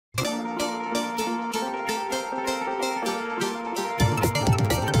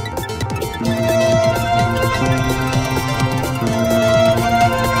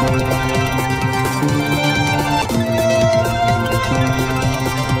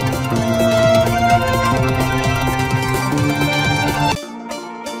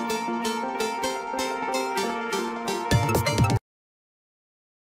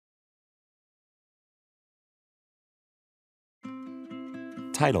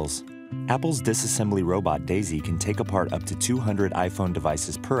Titles: Apple's disassembly robot Daisy can take apart up to 200 iPhone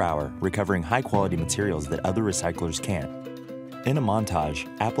devices per hour, recovering high-quality materials that other recyclers can't. In a montage,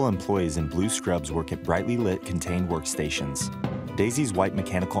 Apple employees in blue scrubs work at brightly lit contained workstations. Daisy's white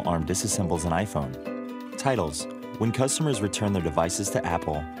mechanical arm disassembles an iPhone. Titles: When customers return their devices to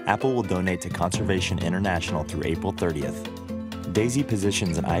Apple, Apple will donate to Conservation International through April 30th. Daisy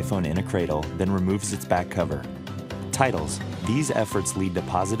positions an iPhone in a cradle, then removes its back cover. Titles: These efforts lead to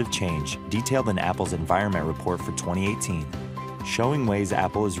positive change, detailed in Apple's Environment Report for 2018, showing ways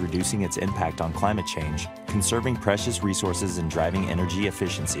Apple is reducing its impact on climate change, conserving precious resources and driving energy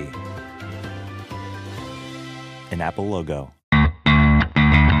efficiency. An Apple logo.